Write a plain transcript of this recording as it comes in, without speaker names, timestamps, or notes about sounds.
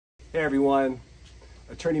Hey everyone,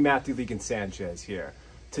 Attorney Matthew Sanchez here.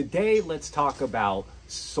 Today, let's talk about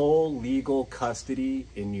sole legal custody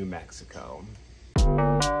in New Mexico.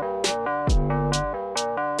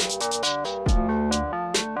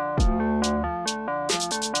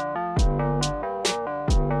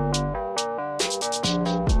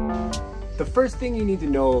 The first thing you need to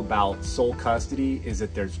know about sole custody is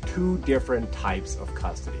that there's two different types of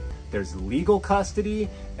custody. There's legal custody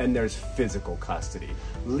and there's physical custody.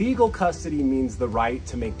 Legal custody means the right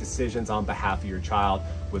to make decisions on behalf of your child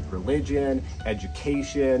with religion,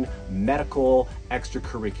 education, medical,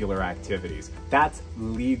 extracurricular activities. That's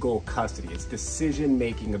legal custody. It's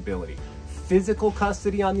decision-making ability. Physical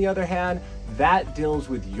custody, on the other hand, that deals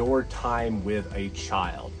with your time with a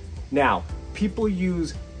child. Now, people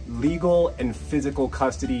use legal and physical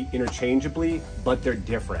custody interchangeably, but they're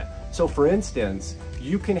different. So for instance,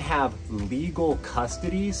 you can have legal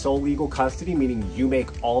custody, sole legal custody, meaning you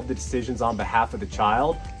make all the decisions on behalf of the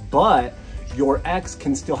child, but your ex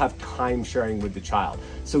can still have time sharing with the child.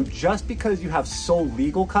 So just because you have sole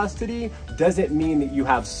legal custody doesn't mean that you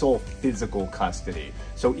have sole physical custody.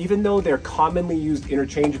 So even though they're commonly used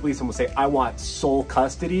interchangeably, someone will say, I want sole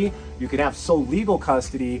custody, you can have sole legal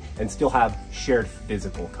custody and still have shared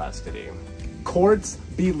physical custody. Courts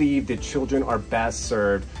believe that children are best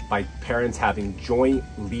served by parents having joint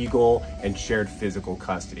legal and shared physical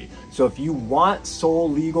custody. So if you want sole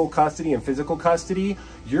legal custody and physical custody,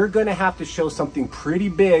 you're gonna have to show something pretty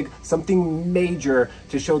big, something major,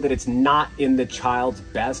 to show that it's not in the child's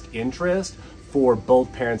best interest for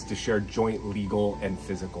both parents to share joint legal and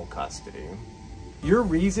physical custody. Your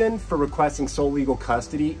reason for requesting sole legal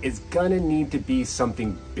custody is gonna need to be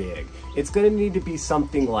something big. It's gonna need to be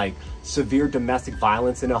something like severe domestic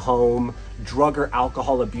violence in a home, drug or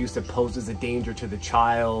alcohol abuse that poses a danger to the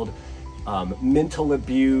child, mental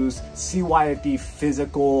abuse, CYFD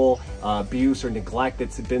physical abuse or neglect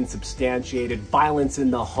that's been substantiated, violence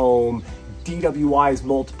in the home, DWIs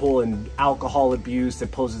multiple and alcohol abuse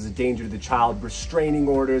that poses a danger to the child, restraining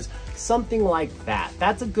orders, something like that.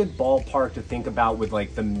 That's a good ballpark to think about with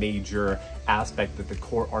like the major aspect that the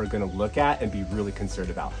court are going to look at and be really concerned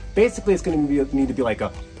about. Basically, it's going to need to be like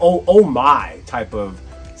a oh my type of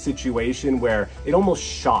situation where it almost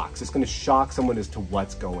shocks. It's going to shock someone as to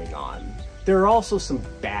what's going on. There are also some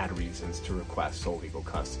bad reasons to request sole legal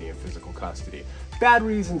custody and physical custody. Bad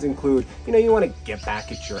reasons include, you want to get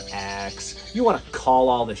back at your ex, you want to call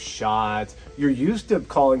all the shots, you're used to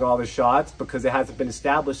calling all the shots because it hasn't been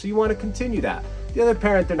established, so you want to continue that. The other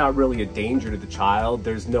parent, they're not really a danger to the child,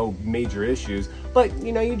 there's no major issues, but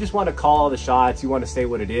you just want to call all the shots, you want to say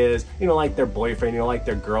what it is, you don't like their boyfriend, you don't like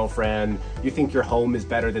their girlfriend, you think your home is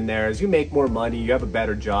better than theirs, you make more money, you have a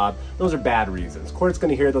better job. Those are bad reasons. Court's going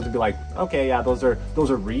to hear those and be like, okay, yeah, those are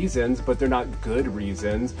reasons, but they're not good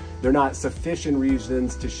reasons. They're not sufficient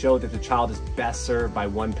reasons to show that the child is best served by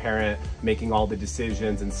one parent making all the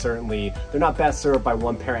decisions, and certainly they're not best served by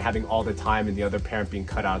one parent having all the time and the other parent being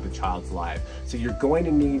cut out of the child's life. So you're going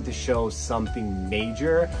to need to show something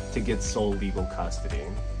major to get sole legal custody.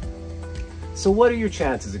 So what are your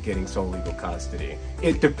chances of getting sole legal custody?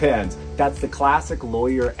 It depends. That's the classic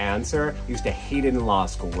lawyer answer. I used to hate it in law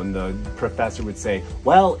school when the professor would say,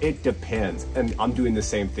 well, it depends. And I'm doing the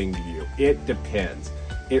same thing to you. It depends.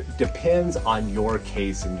 It depends on your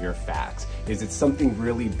case and your facts. Is it something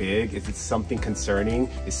really big? Is it something concerning?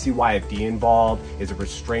 Is CYFD involved? Is a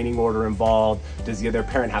restraining order involved? Does the other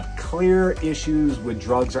parent have clear issues with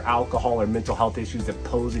drugs or alcohol or mental health issues that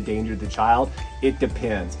pose a danger to the child? It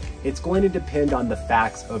depends. It's going to depend on the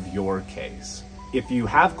facts of your case. If you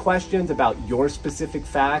have questions about your specific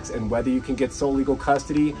facts and whether you can get sole legal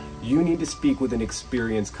custody, you need to speak with an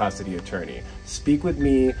experienced custody attorney. Speak with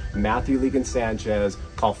me, Matthew Sanchez,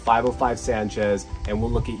 call 505-SANCHEZ, and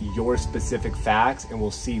we'll look at your specific facts and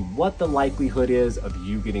we'll see what the likelihood is of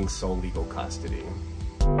you getting sole legal custody.